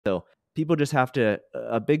So people just have to,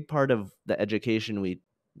 a big part of the education we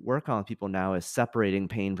work on with people now is separating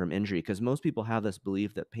pain from injury, because most people have this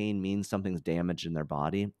belief that pain means something's damaged in their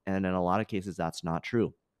body. And in a lot of cases, that's not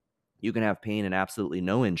true. You can have pain and absolutely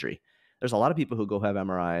no injury. There's a lot of people who go have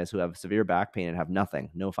MRIs who have severe back pain and have nothing,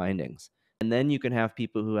 no findings. And then you can have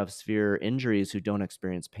people who have severe injuries who don't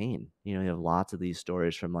experience pain. You know, you have lots of these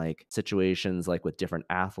stories from like situations like with different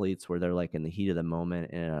athletes where they're like in the heat of the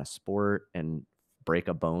moment in a sport and break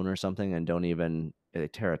a bone or something and don't even, they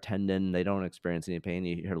tear a tendon, they don't experience any pain.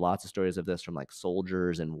 You hear lots of stories of this from like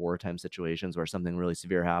soldiers in wartime situations where something really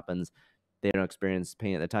severe happens. They don't experience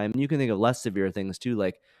pain at the time. And you can think of less severe things too,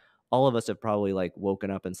 like all of us have probably like woken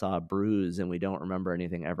up and saw a bruise and we don't remember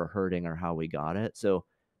anything ever hurting or how we got it. So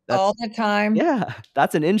All that's, the time. yeah,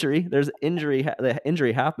 that's an injury. There's injury, the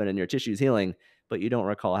injury happened and your tissue's healing, but you don't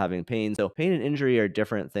recall having pain. So pain and injury are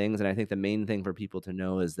different things. And I think the main thing for people to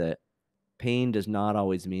know is that pain does not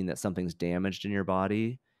always mean that something's damaged in your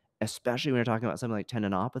body, especially when you're talking about something like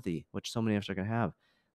tendinopathy, which so many of us are going to have.